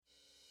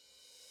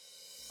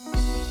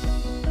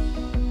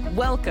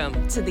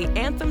Welcome to the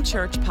Anthem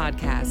Church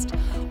podcast.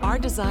 Our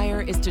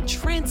desire is to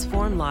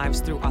transform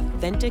lives through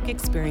authentic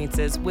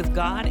experiences with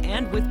God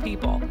and with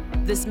people.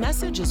 This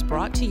message is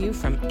brought to you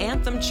from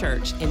Anthem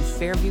Church in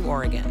Fairview,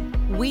 Oregon.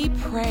 We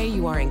pray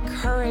you are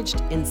encouraged,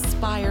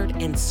 inspired,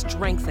 and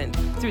strengthened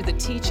through the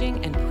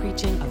teaching and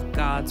preaching of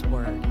God's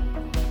Word.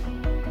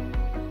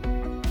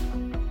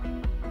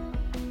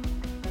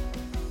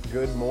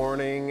 Good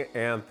morning,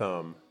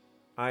 Anthem.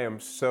 I am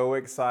so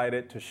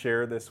excited to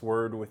share this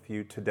word with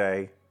you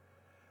today.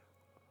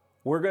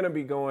 We're going to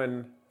be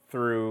going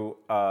through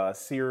a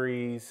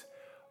series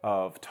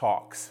of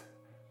talks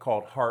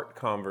called Heart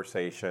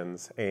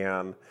Conversations,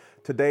 and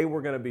today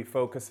we're going to be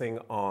focusing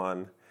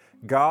on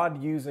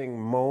God using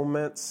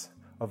moments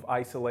of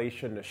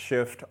isolation to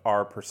shift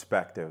our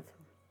perspective.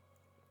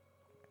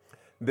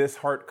 This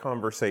heart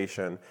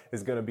conversation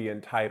is going to be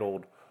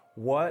entitled,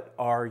 "What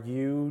Are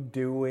You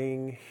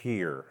Doing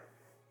Here?"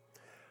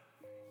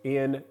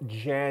 In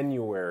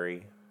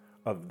January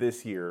of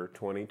this year,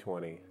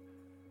 2020,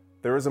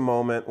 there was a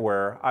moment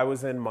where I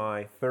was in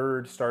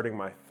starting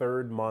my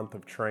third month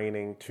of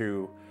training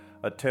to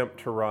attempt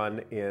to run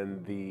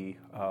in the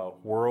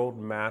World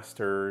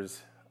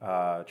Masters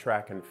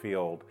track and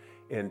field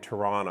in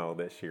Toronto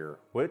this year,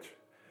 which,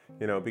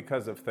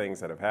 because of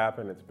things that have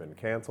happened, it's been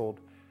canceled.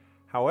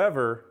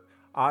 However,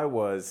 I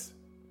was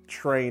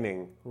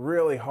training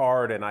really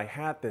hard, and I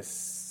had this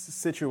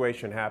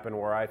situation happen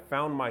where I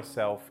found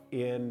myself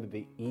in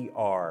the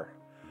ER.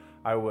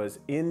 I was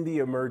in the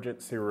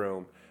emergency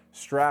room,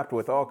 strapped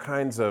with all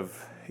kinds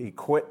of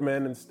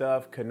equipment and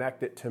stuff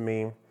connected to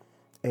me,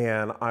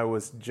 and I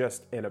was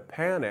just in a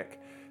panic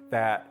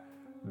that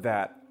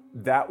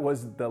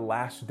was the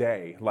last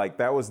day, like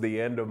that was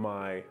the end of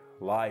my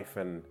life,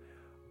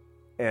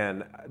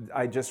 and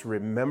I just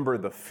remember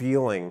the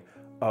feeling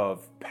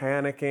of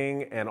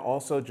panicking and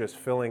also just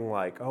feeling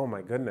like, oh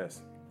my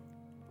goodness,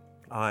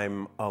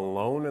 I'm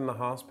alone in the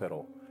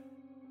hospital.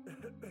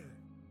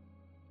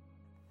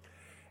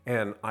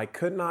 And I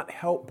could not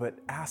help but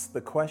ask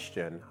the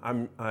question,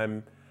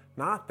 I'm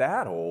not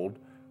that old,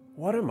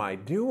 what am I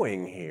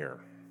doing here?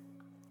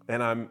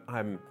 And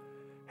I'm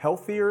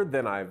healthier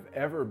than I've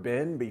ever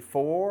been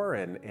before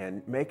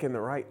and making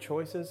the right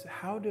choices.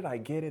 How did I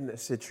get in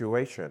this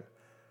situation?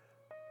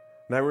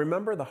 And I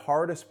remember the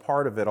hardest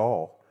part of it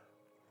all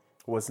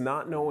was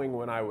not knowing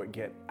when I would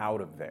get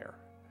out of there.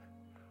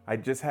 I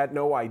just had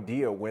no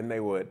idea when they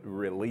would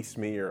release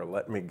me or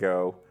let me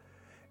go.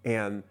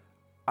 And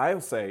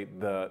I'll say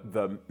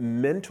the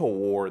mental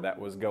war that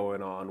was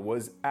going on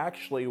was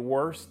actually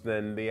worse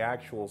than the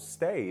actual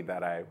stay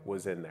that I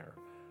was in there.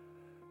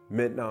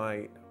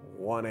 Midnight,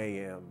 1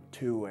 a.m.,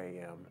 2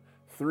 a.m.,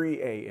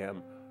 3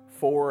 a.m.,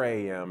 4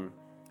 a.m.,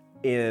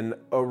 in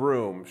a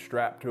room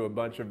strapped to a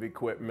bunch of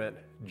equipment,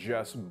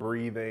 just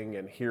breathing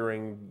and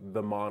hearing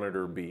the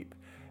monitor beep.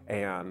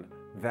 And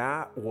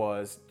that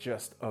was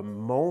just a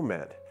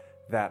moment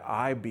that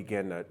I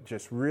began to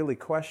just really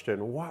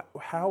question,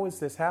 how is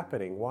this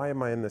happening? Why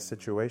am I in this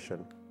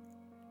situation?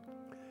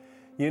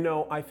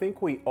 I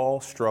think we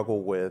all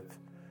struggle with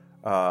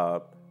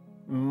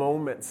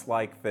moments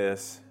like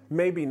this,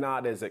 maybe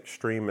not as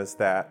extreme as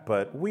that,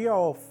 but we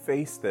all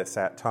face this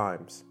at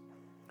times.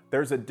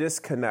 There's a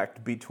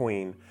disconnect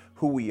between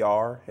who we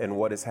are and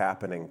what is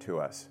happening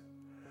to us.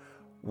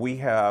 We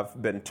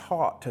have been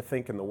taught to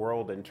think in the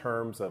world in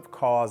terms of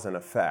cause and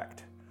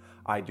effect.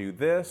 I do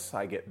this,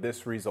 I get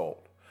this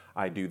result.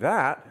 I do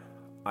that,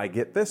 I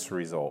get this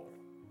result.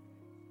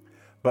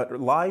 But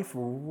life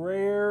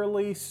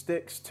rarely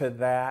sticks to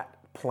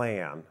that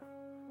plan.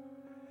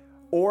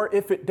 Or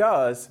if it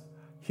does,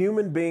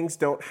 human beings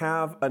don't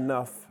have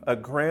a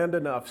grand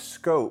enough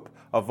scope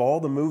of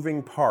all the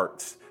moving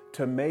parts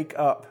to make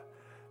up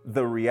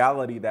the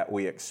reality that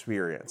we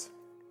experience.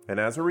 And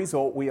as a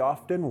result, we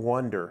often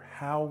wonder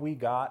how we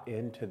got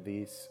into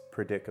these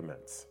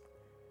predicaments.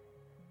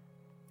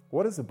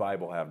 What does the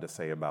Bible have to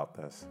say about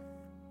this?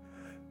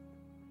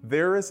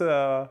 There is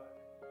a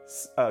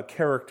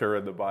character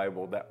in the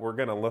Bible that we're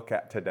going to look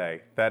at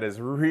today that is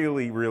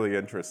really, really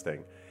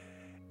interesting.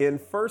 In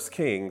 1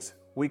 Kings,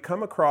 we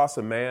come across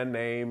a man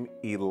named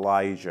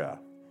Elijah.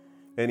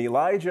 And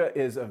Elijah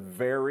is a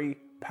very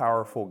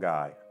powerful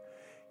guy.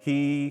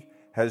 He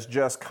has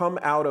just come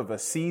out of a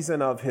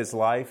season of his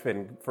life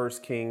in 1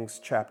 Kings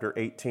chapter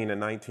 18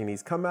 and 19.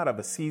 He's come out of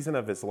a season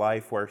of his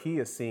life where he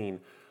has seen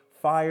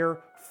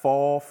fire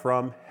fall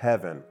from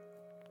heaven,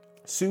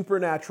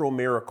 supernatural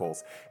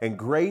miracles, and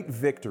great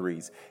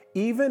victories,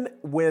 even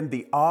when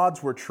the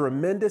odds were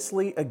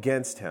tremendously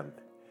against him.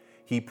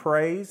 He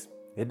prays,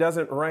 it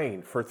doesn't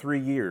rain for 3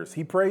 years.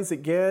 He prays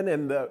again,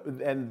 and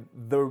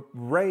the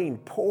rain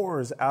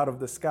pours out of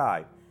the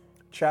sky.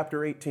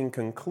 Chapter 18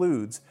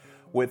 concludes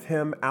with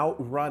him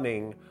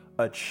outrunning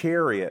a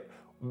chariot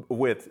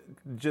with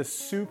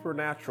just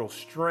supernatural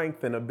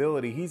strength and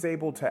ability. He's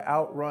able to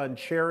outrun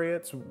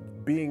chariots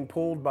being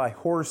pulled by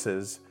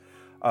horses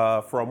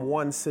from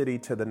one city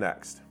to the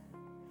next.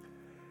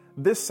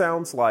 This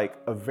sounds like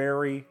a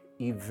very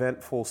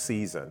eventful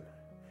season.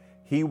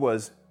 He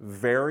was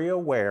very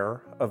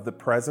aware of the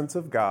presence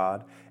of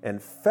God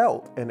and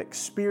felt and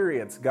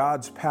experienced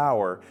God's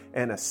power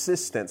and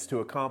assistance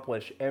to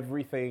accomplish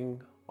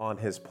everything on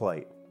his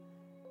plate.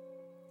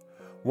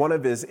 One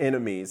of his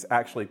enemies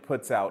actually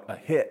puts out a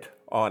hit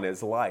on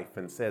his life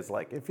and says,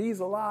 like, if he's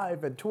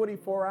alive in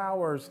 24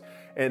 hours,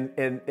 and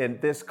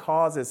this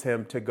causes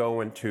him to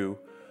go into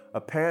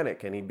a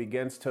panic, and he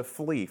begins to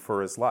flee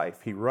for his life.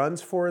 He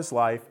runs for his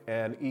life,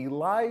 and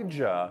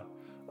Elijah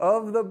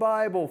of the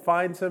Bible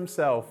finds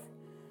himself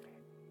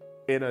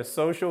in a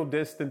social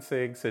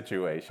distancing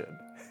situation.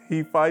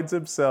 He finds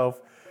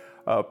himself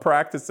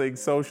practicing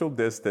social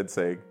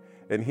distancing,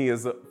 and he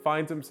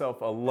finds himself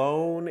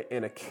alone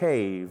in a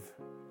cave.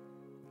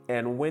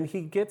 And when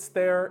he gets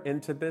there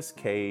into this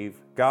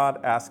cave, God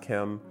asks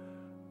him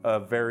a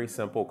very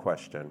simple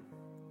question.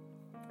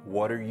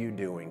 What are you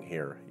doing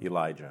here,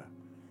 Elijah?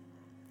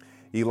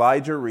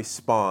 Elijah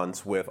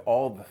responds with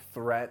all the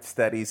threats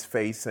that he's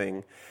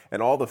facing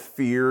and all the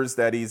fears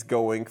that he's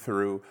going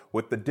through,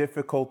 with the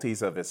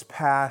difficulties of his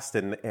past,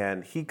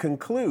 and he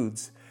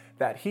concludes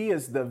that he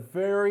is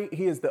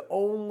the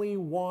only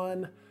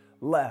one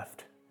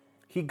left.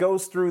 He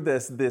goes through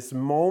this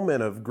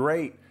moment of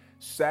great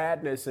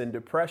sadness and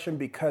depression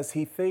because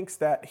he thinks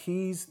that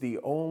he's the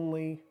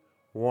only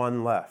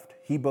one left.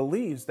 He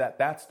believes that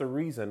that's the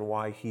reason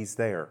why he's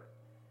there.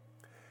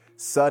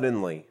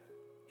 Suddenly,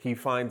 he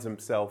finds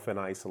himself in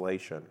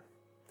isolation.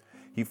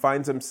 He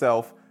finds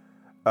himself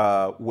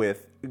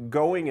with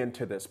going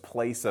into this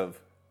place of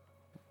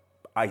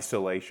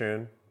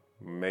isolation.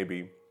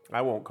 Maybe,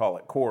 I won't call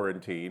it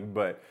quarantine,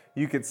 but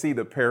you could see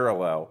the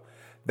parallel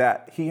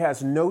that he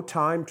has no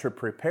time to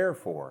prepare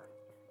for.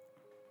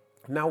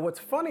 Now, what's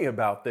funny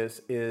about this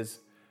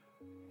is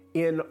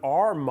in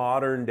our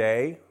modern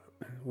day,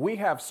 we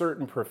have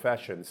certain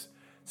professions,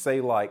 say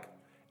like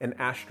an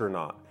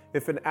astronaut.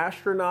 If an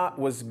astronaut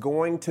was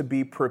going to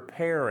be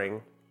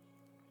preparing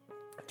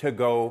to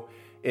go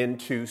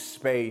into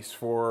space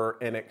for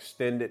an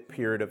extended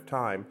period of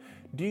time,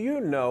 do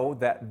you know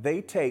that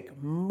they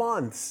take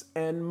months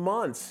and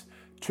months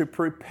to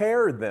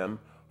prepare them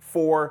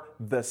for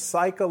the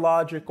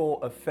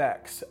psychological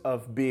effects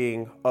of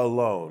being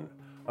alone,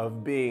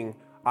 of being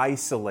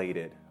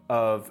isolated,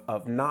 of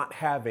not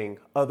having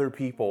other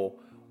people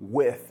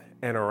with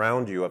and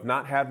around you, of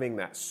not having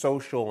that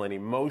social and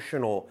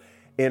emotional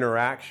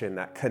interaction,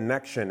 that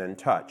connection and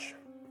touch.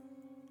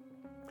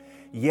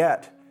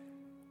 Yet,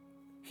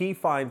 he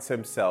finds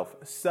himself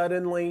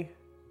suddenly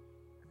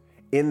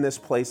in this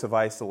place of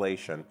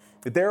isolation.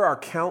 There are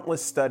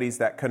countless studies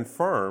that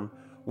confirm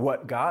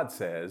what God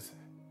says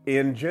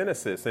in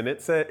Genesis. And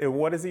it said, and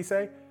what does he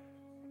say?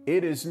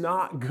 It is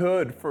not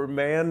good for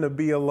man to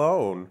be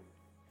alone.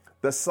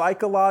 The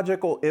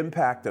psychological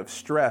impact of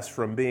stress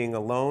from being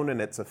alone and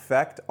its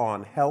effect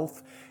on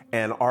health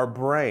and our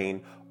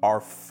brain are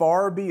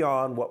far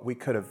beyond what we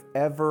could have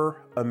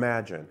ever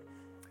imagined.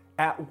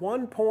 At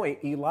one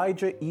point,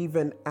 Elijah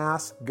even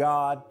asked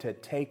God to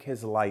take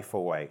his life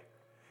away.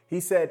 He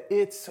said,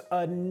 "It's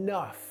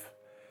enough.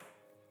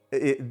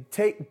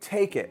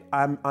 Take it.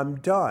 I'm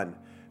done."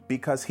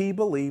 Because he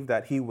believed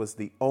that he was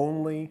the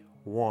only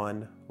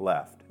one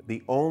left,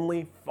 the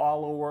only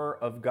follower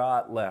of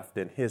God left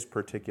in his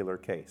particular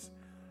case.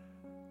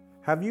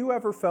 Have you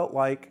ever felt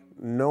like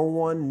no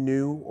one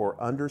knew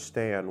or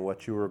understood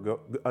what you were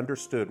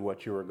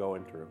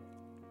going through?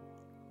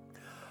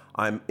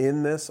 I'm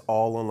in this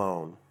all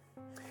alone.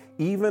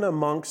 Even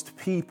amongst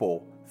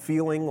people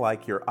feeling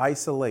like you're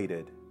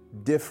isolated,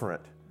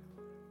 different,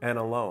 and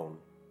alone.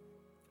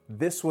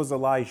 This was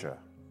Elijah.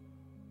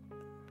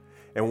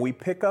 And we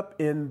pick up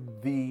in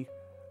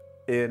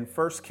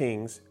 1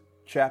 Kings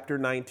chapter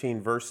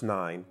 19, verse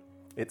 9,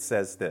 it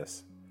says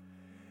this: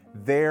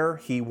 "There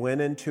he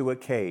went into a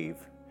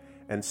cave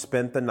and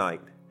spent the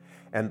night,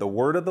 and the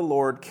word of the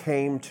Lord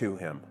came to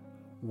him.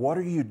 'What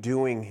are you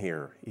doing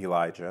here,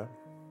 Elijah?'"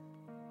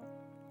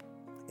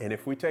 And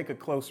if we take a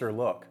closer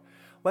look,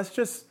 let's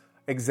just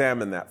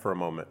examine that for a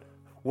moment.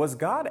 Was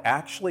God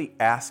actually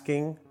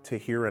asking to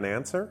hear an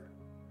answer?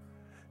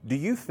 Do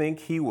you think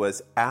he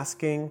was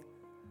asking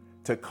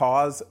to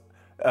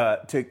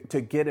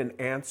to get an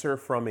answer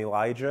from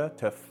Elijah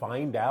to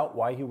find out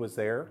why he was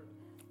there?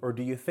 Or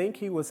do you think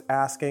he was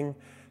asking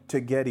to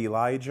get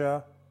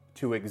Elijah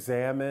to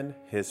examine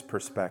his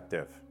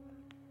perspective?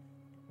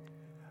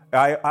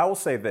 I will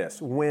say this,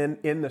 when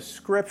in the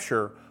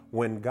scripture,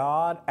 when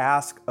God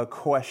asks a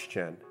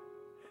question,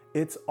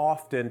 it's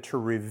often to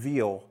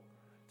reveal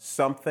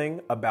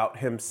something about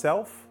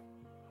himself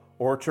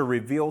or to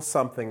reveal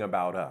something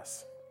about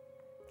us.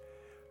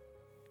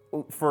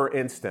 For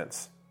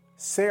instance,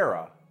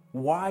 Sarah,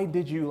 why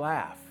did you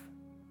laugh?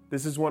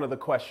 This is one of the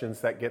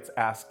questions that gets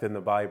asked in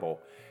the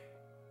Bible.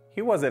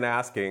 He wasn't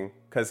asking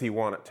because he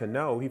wanted to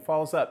know. He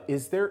follows up,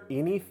 is there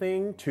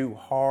anything too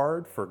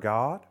hard for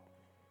God?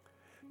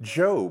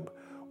 Job,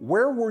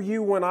 where were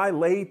you when I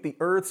laid the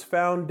earth's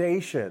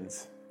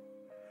foundations?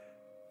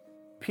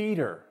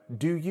 Peter,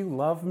 do you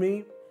love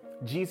me?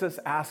 Jesus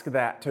asked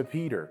that to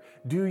Peter.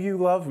 Do you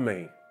love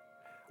me?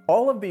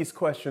 All of these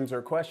questions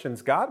are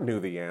questions God knew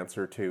the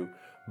answer to,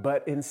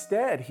 but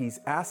instead he's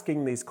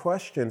asking these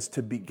questions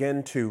to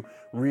begin to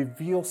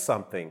reveal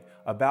something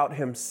about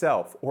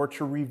himself or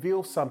to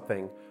reveal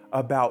something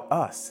about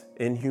us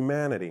in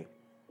humanity.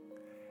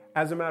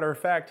 As a matter of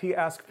fact, he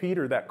asked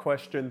Peter that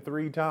question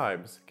 3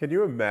 times. Can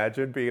you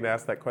imagine being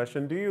asked that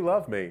question? Do you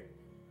love me?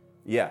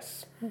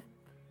 Yes.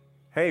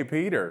 Hey,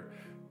 Peter,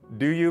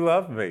 do you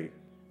love me?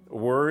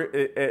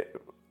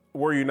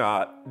 Were you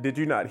not? Did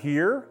you not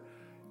hear?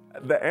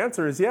 The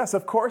answer is yes,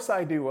 of course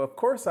I do. Of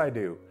course I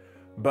do.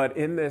 But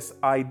in this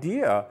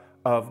idea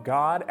of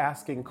God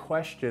asking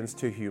questions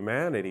to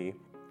humanity,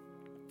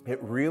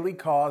 it really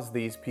caused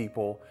these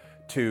people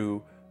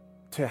to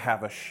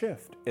have a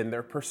shift in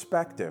their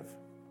perspective.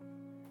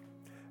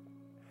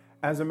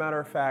 As a matter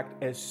of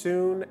fact, as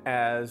soon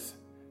as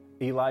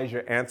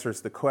Elijah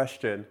answers the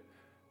question,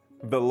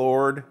 the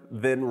Lord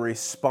then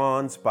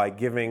responds by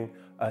giving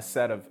a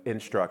set of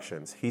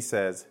instructions. He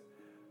says,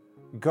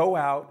 "Go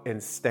out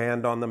and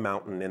stand on the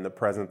mountain in the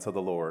presence of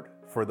the Lord,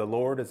 for the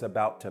Lord is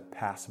about to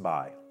pass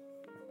by."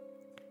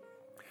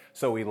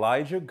 So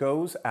Elijah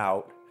goes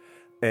out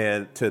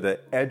and to the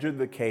edge of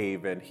the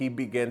cave and he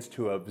begins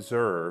to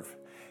observe.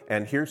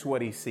 And here's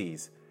what he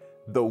sees.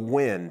 The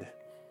wind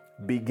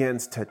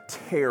begins to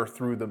tear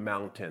through the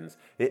mountains.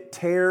 It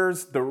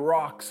tears the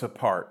rocks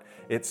apart.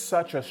 It's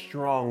such a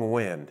strong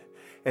wind.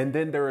 And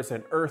then there is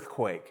an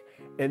earthquake.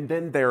 And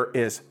then there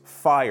is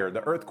fire.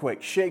 The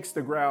earthquake shakes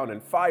the ground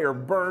and fire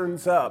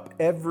burns up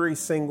every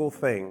single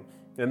thing.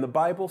 And the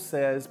Bible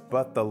says,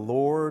 but the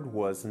Lord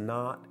was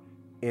not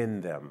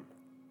in them.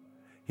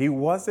 He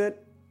wasn't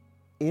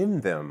in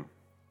them.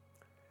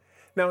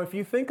 Now, if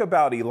you think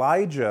about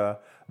Elijah,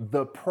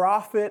 the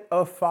prophet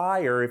of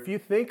fire, if you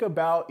think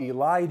about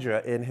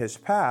Elijah in his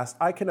past,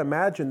 I can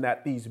imagine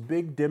that these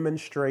big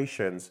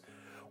demonstrations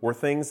were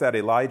things that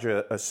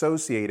Elijah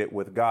associated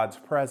with God's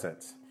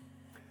presence.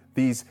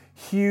 These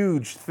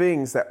huge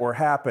things that were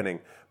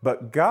happening,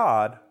 but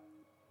God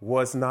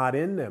was not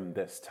in them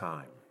this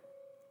time.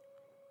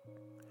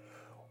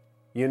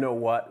 You know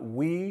what?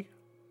 We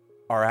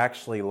are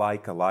actually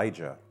like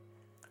Elijah.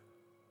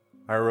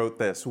 I wrote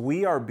this.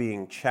 We are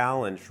being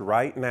challenged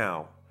right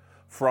now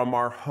from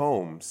our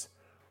homes,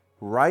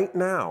 right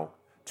now,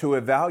 to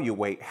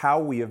evaluate how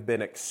we have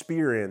been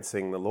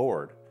experiencing the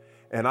Lord.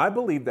 And I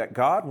believe that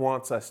God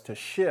wants us to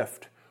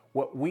shift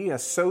what we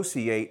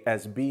associate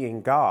as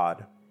being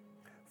God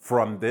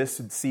from this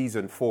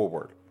season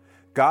forward.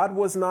 God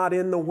was not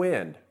in the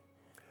wind,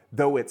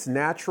 though its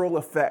natural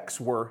effects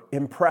were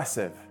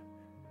impressive.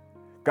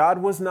 God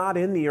was not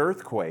in the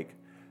earthquake,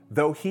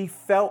 though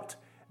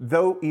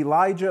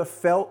Elijah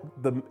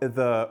felt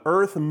the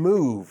earth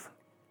move,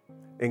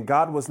 and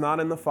God was not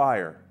in the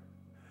fire,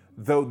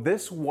 though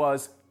this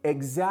was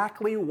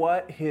exactly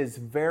what his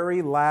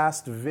very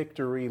last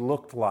victory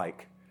looked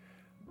like.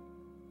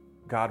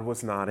 God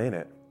was not in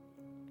it.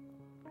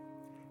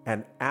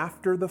 And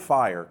after the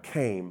fire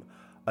came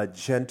a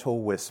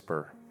gentle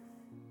whisper.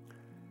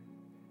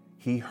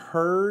 He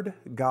heard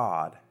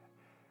God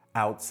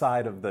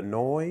outside of the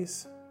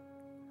noise,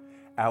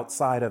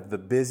 outside of the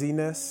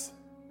busyness,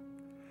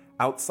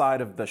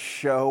 outside of the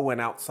show,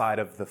 and outside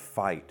of the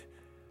fight.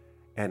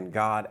 And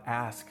God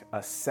asked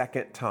a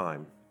second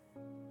time,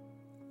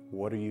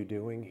 "What are you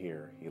doing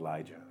here,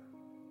 Elijah?"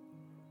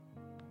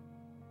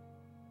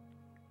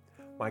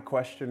 My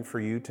question for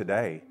you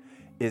today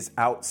is,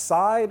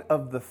 outside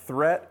of the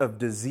threat of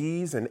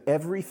disease and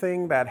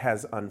everything that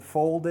has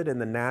unfolded in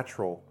the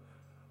natural,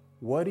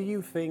 what do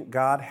you think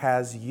God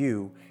has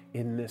you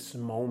in this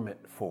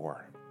moment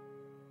for?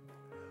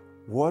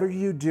 What are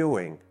you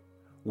doing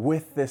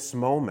with this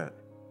moment?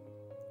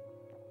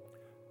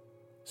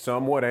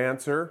 Some would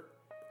answer,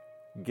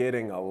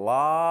 getting a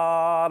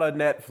lot of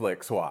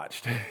Netflix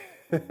watched.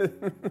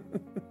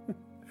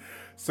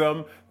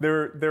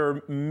 There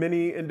are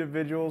many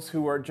individuals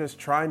who are just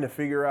trying to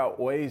figure out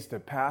ways to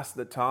pass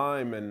the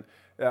time. And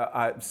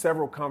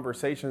several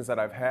conversations that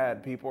I've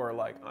had, people are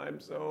like, "I'm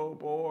so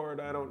bored,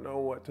 I don't know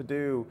what to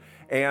do."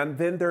 And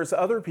then there's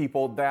other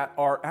people that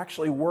are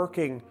actually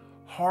working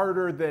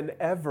harder than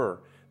ever.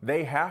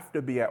 They have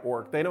to be at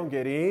work. They don't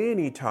get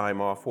any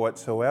time off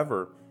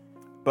whatsoever.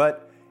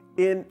 But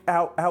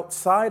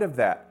outside of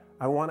that,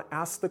 I want to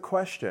ask the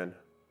question,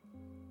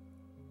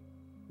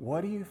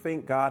 what do you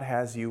think God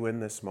has you in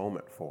this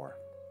moment for?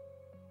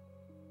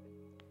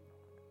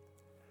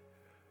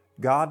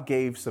 God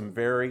gave some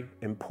very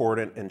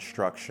important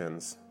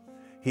instructions.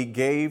 He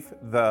gave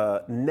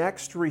the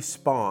next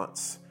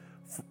response.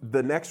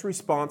 The next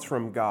response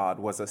from God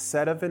was a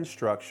set of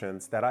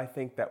instructions that I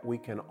think that we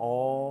can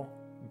all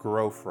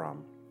grow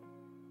from.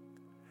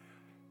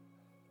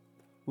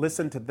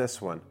 Listen to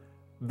this one.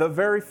 The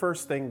very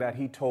first thing that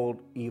he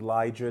told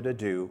Elijah to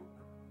do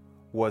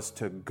was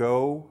to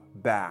go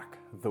back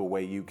the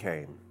way you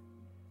came.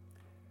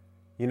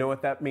 You know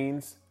what that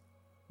means?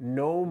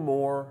 No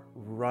more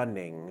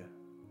running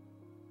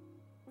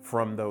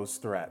from those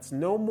threats.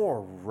 No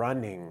more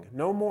running.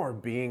 No more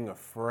being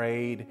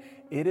afraid.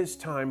 It is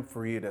time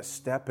for you to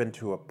step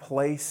into a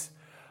place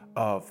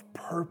of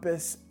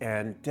purpose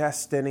and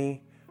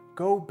destiny,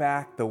 go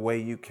back the way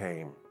you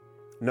came.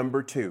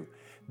 Number 2,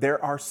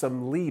 there are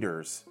some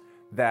leaders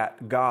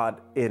that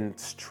God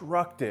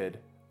instructed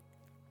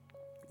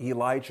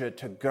Elijah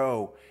to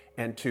go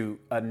and to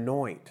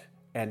anoint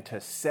and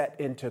to set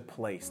into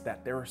place,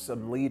 that there are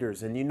some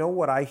leaders. And you know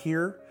what I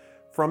hear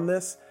from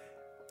this?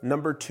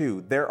 Number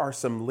 2, there are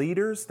some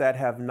leaders that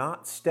have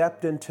not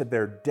stepped into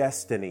their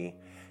destiny,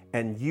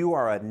 and you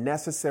are a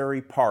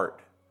necessary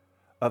part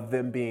of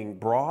them being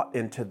brought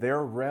into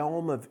their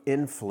realm of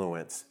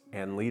influence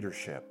and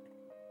leadership.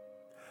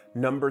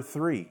 Number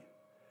 3,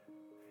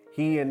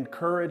 he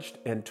encouraged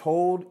and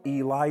told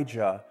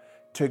Elijah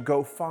to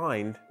go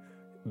find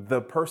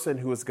the person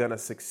who was going to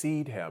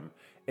succeed him,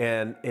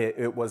 and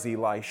it was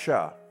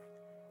Elisha.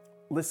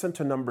 Listen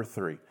to number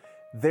 3.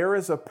 There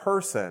is a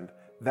person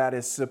that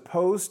is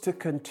supposed to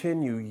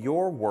continue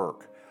your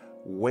work,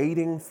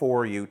 waiting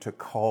for you to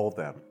call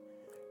them.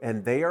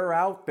 And they are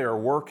out there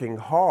working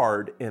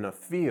hard in a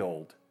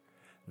field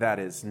that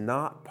is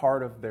not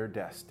part of their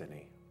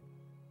destiny.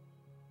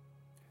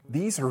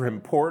 These are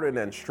important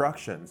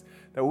instructions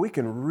that we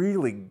can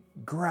really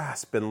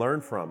grasp and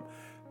learn from.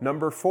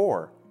 Number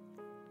 4,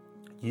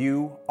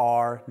 you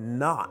are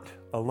not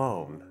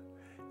alone.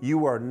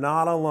 You are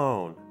not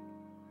alone.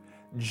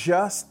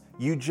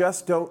 You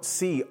just don't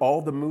see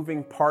all the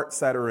moving parts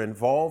that are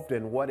involved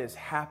in what is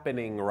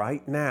happening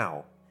right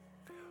now.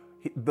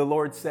 The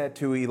Lord said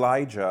to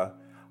Elijah,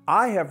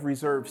 I have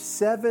reserved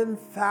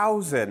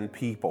 7,000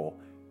 people.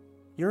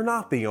 You're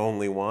not the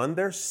only one.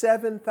 There's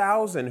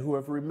 7,000 who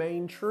have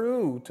remained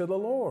true to the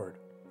Lord.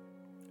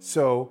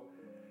 So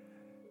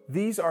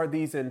these are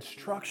these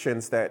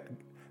instructions that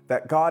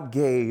God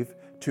gave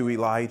to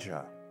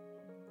Elijah.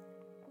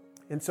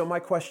 And so my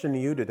question to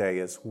you today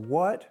is,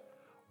 what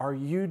are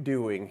you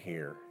doing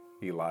here,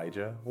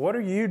 Elijah? What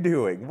are you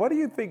doing? What do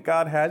you think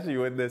God has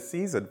you in this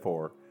season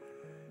for?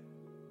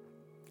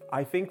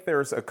 I think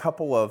there's a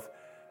couple of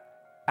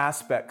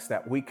aspects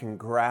that we can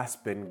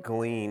grasp and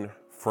glean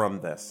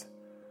from this.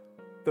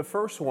 The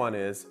first one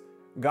is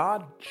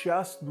God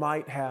just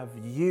might have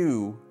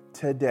you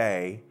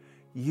today,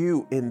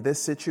 you in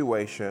this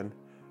situation,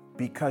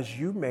 because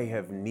you may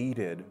have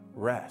needed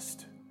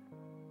rest.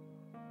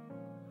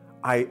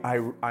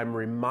 I'm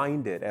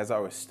reminded as I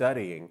was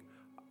studying,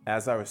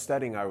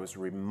 I was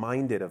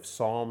reminded of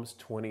Psalms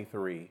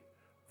 23,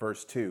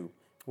 verse 2,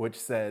 which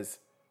says,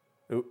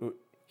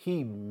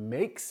 He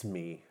makes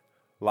me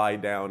lie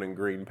down in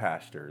green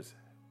pastures.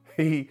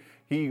 He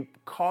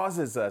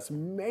causes us,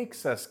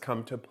 makes us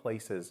come to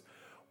places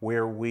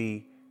where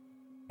we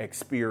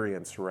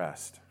experience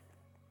rest.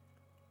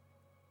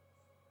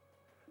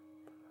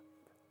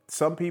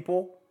 Some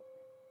people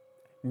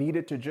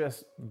needed to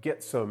just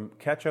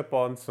catch up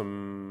on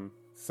some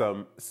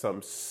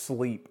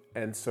sleep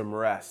and some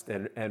rest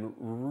and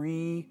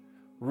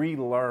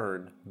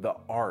relearn the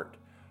art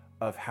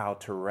of how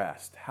to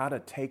rest, how to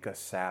take a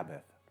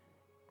Sabbath,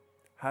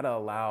 how to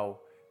allow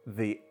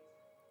the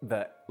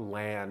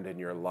land in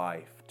your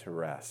life to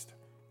rest.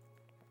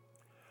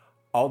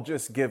 I'll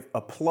just give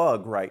a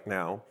plug right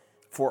now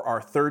for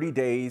our 30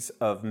 days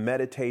of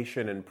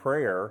meditation and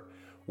prayer,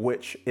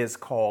 which is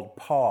called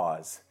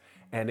Pause.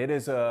 And it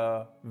is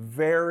a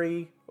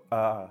very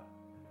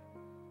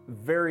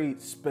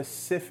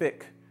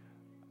specific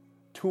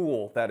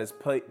tool that is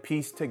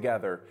pieced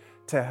together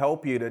to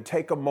help you to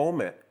take a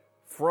moment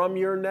from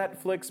your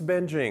Netflix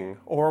binging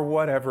or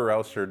whatever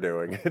else you're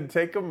doing, and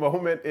take a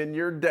moment in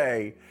your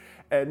day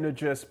and to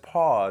just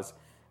pause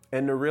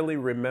and to really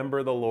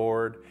remember the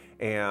Lord.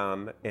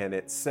 And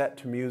it's set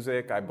to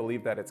music. I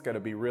believe that it's going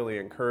to be really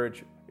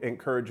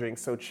encouraging.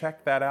 So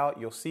check that out.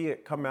 You'll see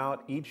it come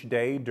out each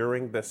day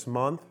during this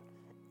month.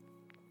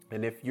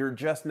 And if you're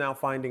just now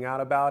finding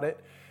out about it,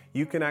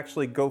 you can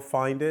actually go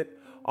find it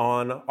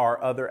on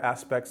our other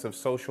aspects of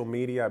social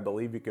media. I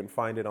believe you can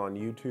find it on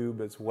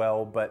YouTube as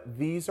well. But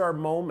these are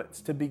moments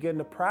to begin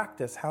to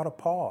practice how to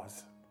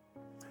pause.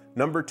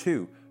 Number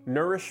 2,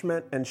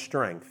 nourishment and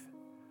strength.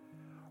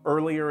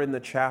 Earlier in the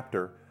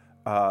chapter,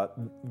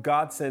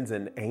 God sends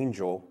an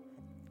angel,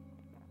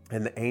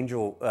 and the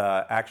angel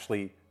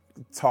actually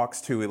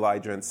talks to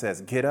Elijah and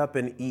says, "Get up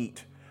and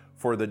eat,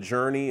 for the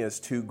journey is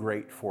too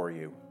great for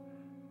you."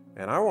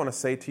 And I want to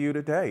say to you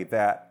today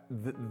that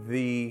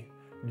the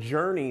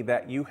journey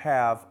that you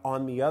have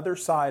on the other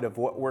side of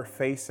what we're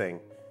facing,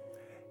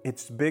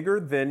 it's bigger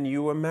than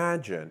you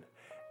imagine,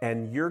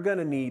 and you're going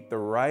to need the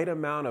right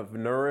amount of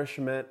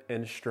nourishment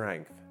and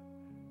strength.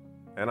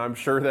 And I'm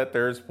sure that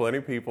there's plenty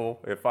of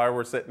people, if I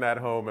were sitting at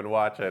home and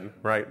watching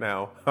right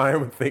now, I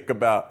would think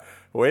about,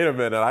 wait a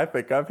minute, I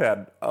think I've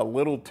had a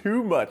little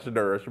too much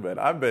nourishment.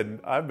 I've been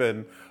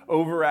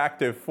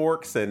overactive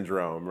fork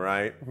syndrome,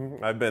 right?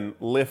 I've been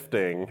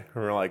lifting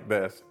like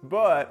this.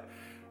 But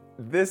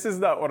this is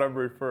not what I'm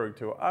referring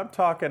to. I'm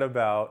talking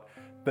about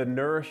the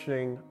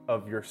nourishing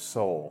of your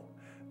soul.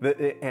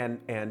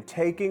 And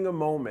taking a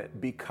moment,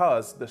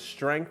 because the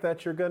strength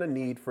that you're going to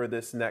need for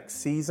this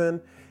next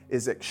season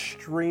is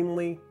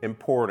extremely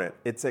important.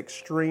 It's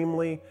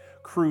extremely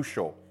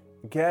crucial.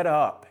 Get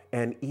up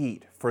and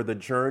eat, for the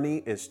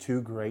journey is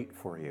too great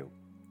for you.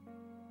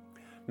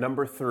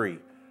 Number 3,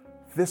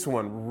 this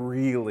one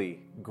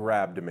really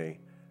grabbed me.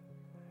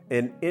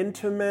 An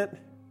intimate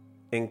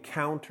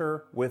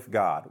encounter with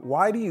God.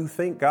 Why do you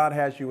think God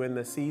has you in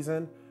this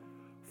season?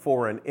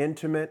 For an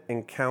intimate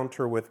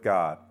encounter with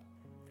God.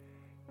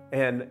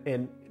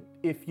 And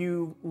if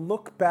you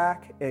look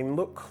back and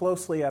look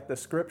closely at the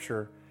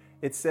scripture,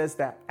 it says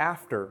that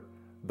after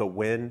the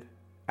wind,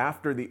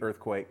 after the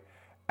earthquake,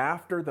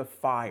 after the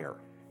fire,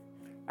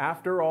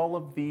 after all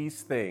of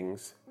these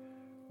things,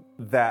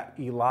 that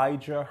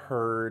Elijah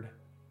heard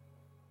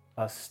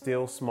a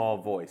still small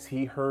voice.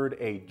 He heard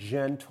a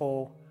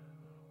gentle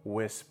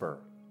whisper.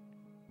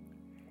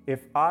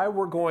 If I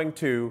were going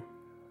to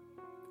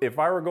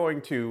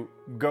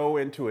go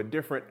into a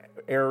different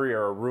area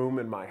or room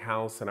in my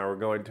house and I were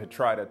going to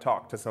try to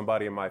talk to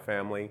somebody in my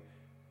family,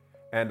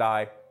 and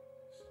I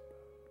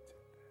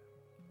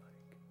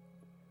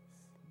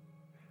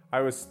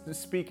was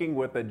speaking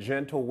with a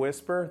gentle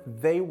whisper,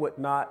 they would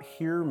not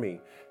hear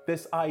me.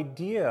 This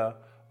idea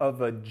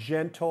of a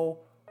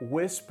gentle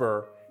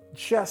whisper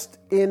just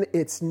in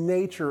its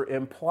nature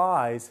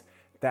implies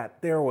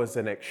that there was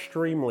an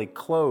extremely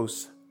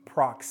close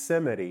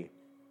proximity,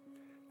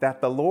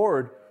 that the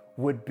Lord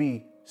would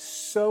be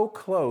so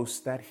close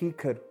that he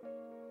could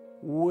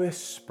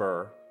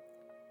whisper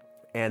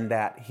and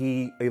that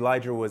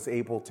Elijah was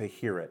able to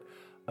hear it.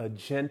 A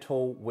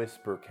gentle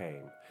whisper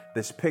came.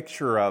 This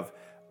picture of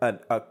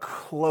a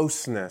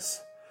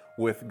closeness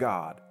with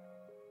God.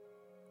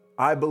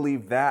 I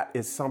believe that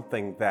is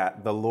something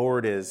that the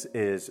Lord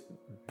is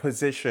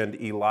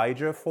positioned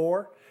Elijah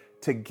for,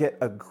 to get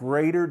a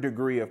greater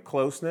degree of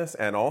closeness,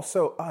 and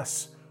also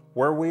us,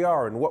 where we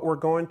are and what we're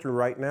going through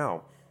right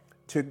now,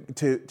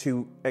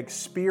 to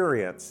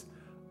experience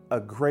a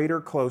greater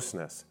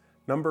closeness.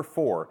 Number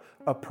 4,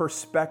 a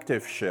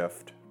perspective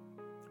shift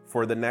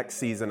for the next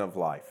season of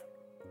life.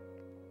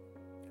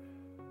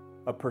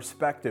 A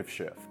perspective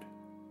shift.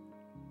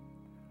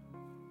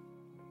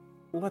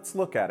 Let's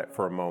look at it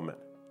for a moment.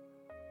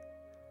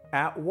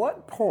 At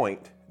what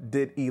point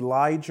did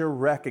Elijah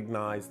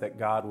recognize that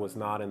God was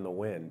not in the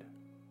wind?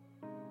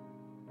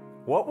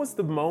 What was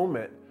the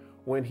moment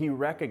when he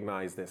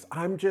recognized this?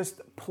 I'm just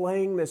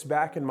playing this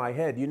back in my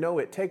head. You know,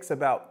 it takes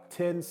about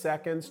 10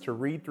 seconds to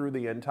read through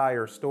the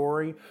entire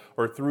story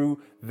or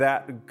through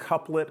that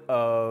couplet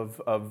of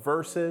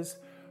verses.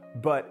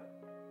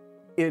 But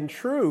in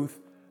truth,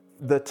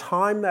 the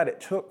time that it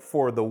took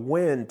for the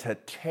wind to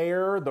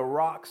tear the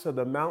rocks of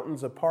the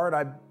mountains apart,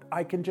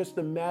 I can just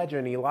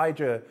imagine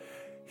Elijah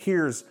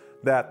hears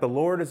that the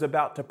Lord is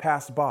about to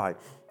pass by,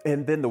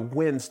 and then the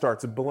wind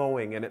starts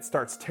blowing and it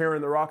starts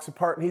tearing the rocks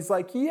apart, and he's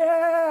like,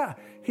 yeah,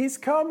 he's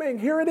coming.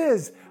 Here it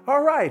is.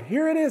 All right,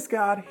 here it is,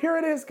 God. Here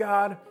it is,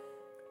 God.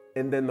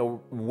 And then the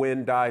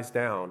wind dies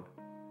down.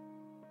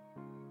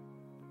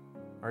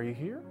 Are you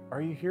here?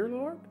 Are you here,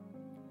 Lord?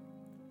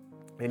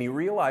 And he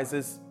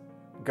realizes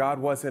God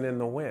wasn't in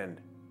the wind.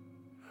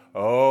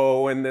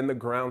 Oh, and then the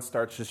ground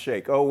starts to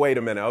shake. Oh, wait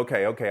a minute.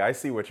 Okay, I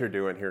see what you're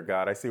doing here,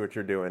 God. I see what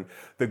you're doing.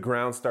 The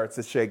ground starts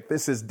to shake.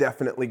 This is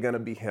definitely going to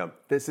be him.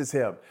 This is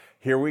him.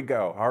 Here we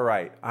go. All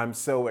right. I'm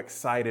so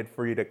excited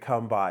for you to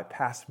come by,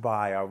 pass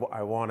by.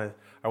 I want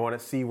to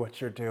see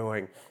what you're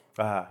doing.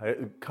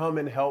 Come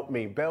and help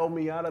me. Bail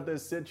me out of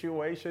this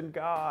situation,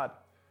 God.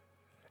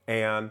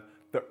 And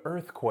the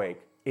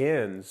earthquake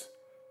ends,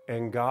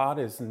 and God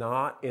is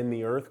not in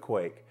the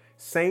earthquake.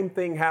 Same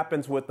thing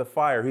happens with the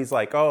fire. He's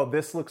like, oh,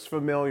 this looks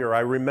familiar.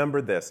 I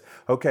remember this.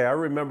 Okay, I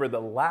remember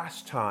the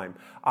last time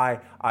I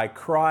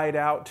cried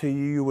out to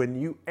you and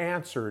you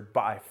answered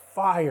by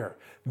fire.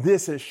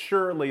 This is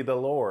surely the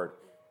Lord.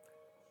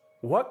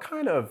 What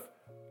kind of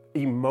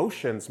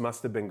emotions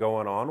must have been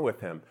going on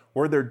with him?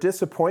 Were there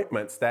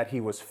disappointments that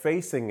he was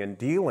facing and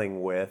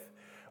dealing with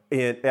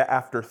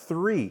after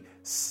 3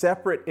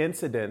 separate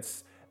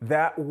incidents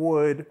that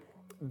would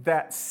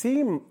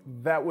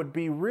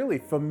be really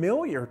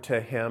familiar to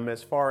him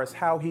as far as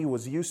how he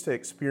was used to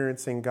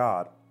experiencing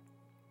God?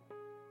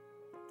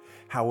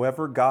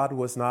 However, God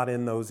was not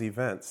in those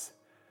events.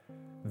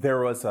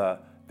 There was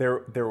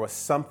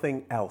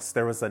something else.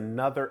 There was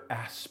another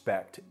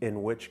aspect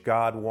in which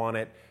God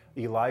wanted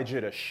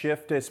Elijah to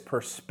shift his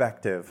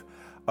perspective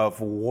of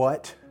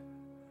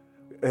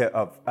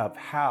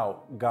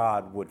how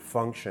God would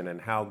function and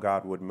how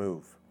God would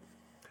move.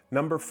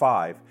 Number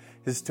 5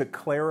 is to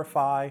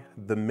clarify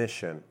the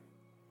mission.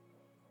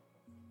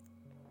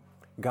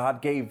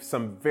 God gave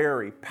some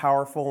very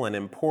powerful and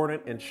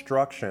important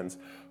instructions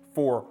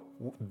for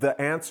the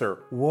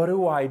answer. What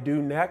do I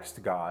do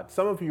next, God?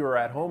 Some of you are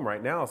at home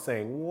right now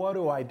saying, what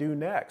do I do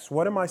next?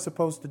 What am I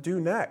supposed to do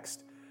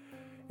next?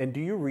 And do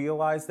you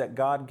realize that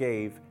God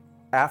gave,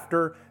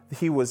 after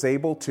he was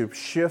able to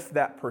shift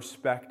that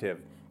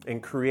perspective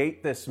and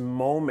create this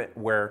moment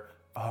where,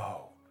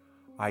 oh,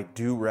 I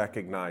do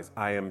recognize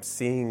I am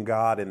seeing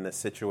God in this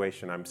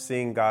situation. I'm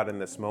seeing God in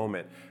this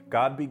moment.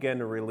 God began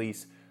to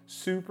release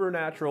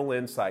supernatural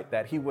insight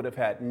that he would have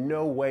had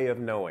no way of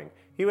knowing.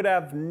 He would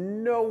have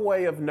no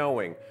way of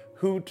knowing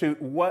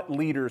what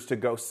leaders to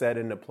go set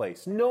into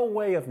place. No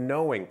way of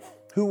knowing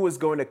who was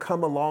going to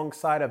come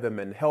alongside of him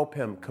and help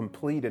him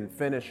complete and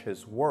finish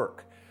his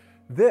work.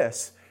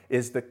 This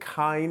is the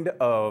kind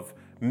of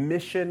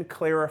mission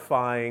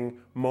clarifying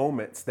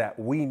moments that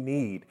we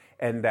need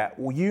and that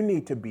you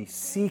need to be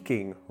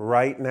seeking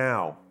right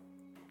now.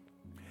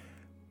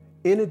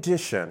 In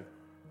addition,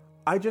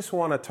 I just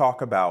want to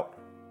talk about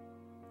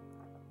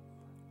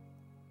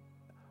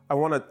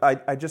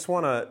I just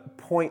want to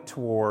point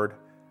toward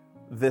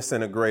this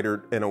in a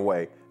greater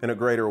way.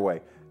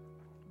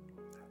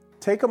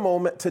 Take a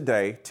moment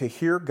today to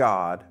hear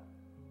God's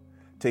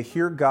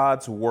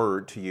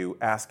word to you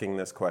asking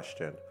this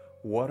question.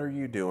 What are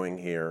you doing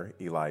here,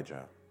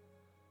 Elijah?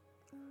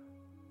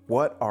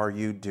 What are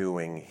you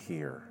doing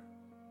here?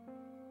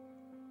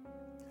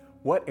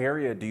 What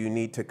area do you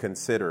need to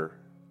consider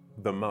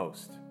the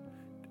most?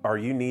 Are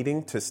you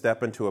needing to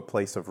step into a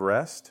place of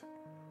rest?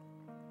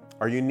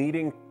 Are you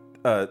needing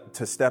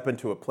to step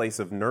into a place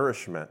of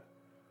nourishment?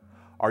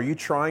 Are you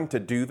trying to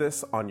do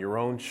this on your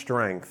own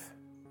strength?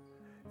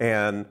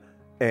 And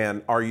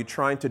are you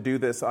trying to do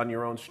this on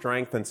your own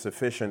strength and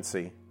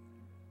sufficiency?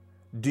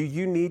 Do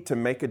you need to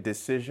make a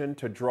decision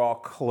to draw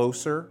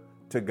closer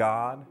to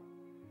God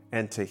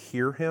and to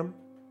hear Him?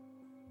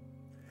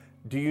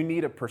 Do you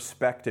need a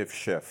perspective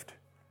shift?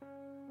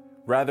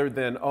 Rather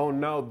than, oh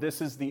no,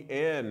 this is the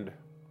end.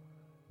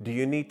 Do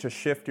you need to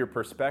shift your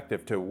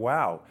perspective to,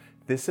 wow,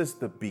 this is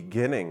the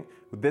beginning.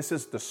 This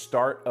is the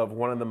start of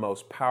one of the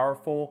most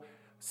powerful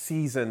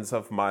seasons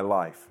of my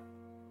life.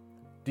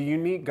 Do you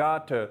need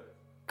God to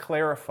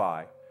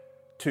clarify,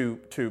 to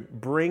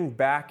bring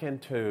back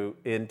into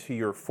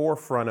your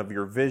forefront of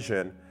your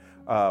vision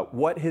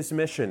what His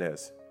mission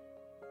is?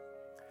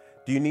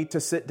 Do you need to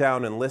sit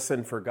down and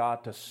listen for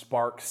God to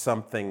spark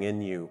something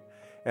in you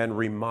and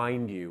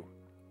remind you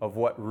of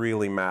what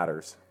really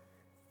matters?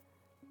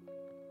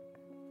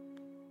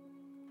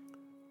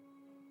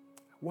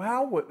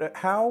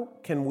 How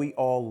can we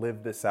all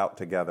live this out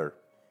together?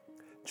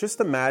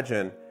 Just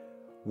imagine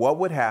what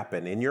would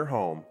happen in your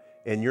home,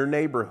 in your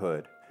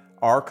neighborhood,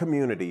 our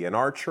community, in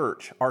our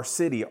church, our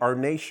city, our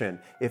nation,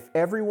 if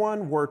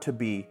everyone were to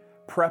be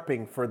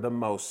prepping for the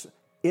most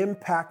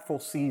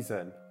impactful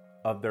season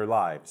of their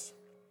lives.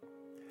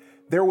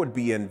 There would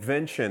be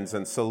inventions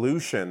and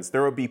solutions.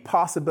 There would be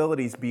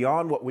possibilities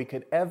beyond what we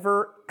could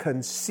ever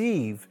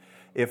conceive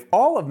if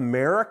all of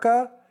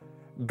America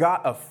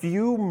got a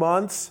few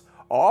months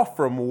off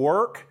from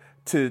work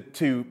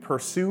to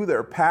pursue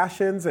their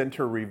passions and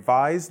to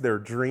revise their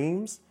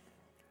dreams.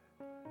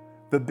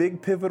 The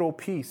big pivotal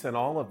piece in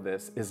all of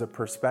this is a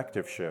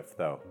perspective shift,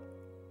 though.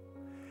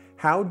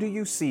 How do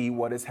you see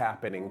what is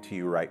happening to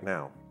you right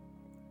now?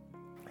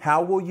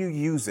 How will you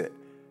use it?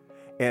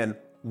 And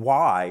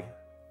why?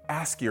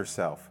 Ask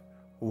yourself,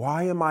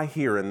 why am I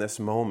here in this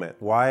moment?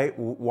 Why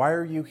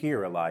are you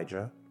here,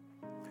 Elijah?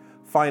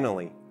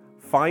 Finally,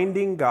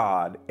 finding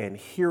God and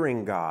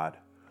hearing God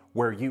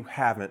where you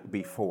haven't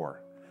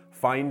before.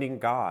 Finding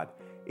God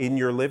in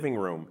your living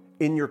room,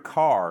 in your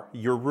car,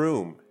 your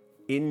room,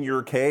 in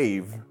your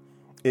cave,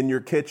 in your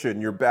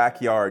kitchen, your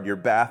backyard, your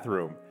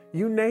bathroom,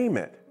 you name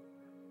it.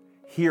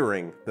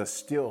 Hearing the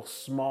still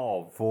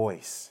small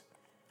voice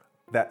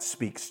that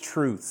speaks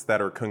truths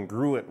that are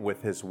congruent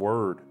with His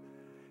word,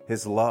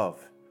 His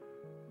love,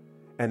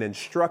 and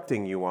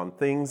instructing you on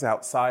things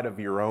outside of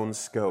your own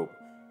scope.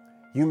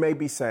 You may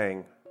be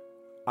saying,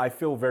 I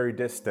feel very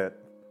distant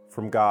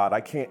from God.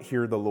 I can't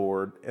hear the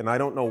Lord, and I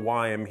don't know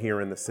why I'm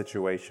here in this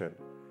situation.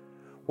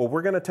 Well,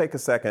 we're going to take a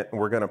second and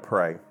we're going to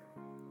pray.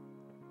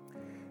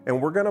 And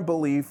we're going to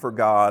believe for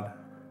God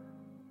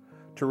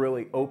to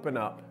really open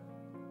up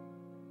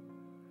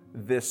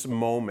this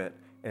moment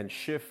and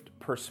shift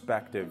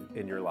perspective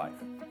in your life.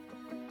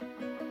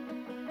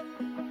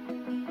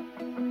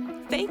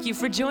 Thank you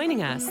for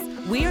joining us.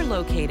 We are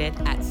located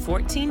at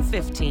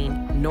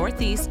 1415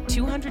 Northeast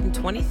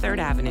 223rd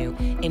Avenue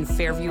in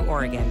Fairview,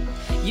 Oregon.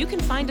 You can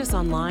find us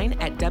online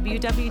at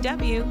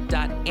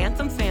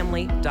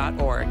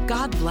www.anthemfamily.org.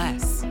 God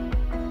bless.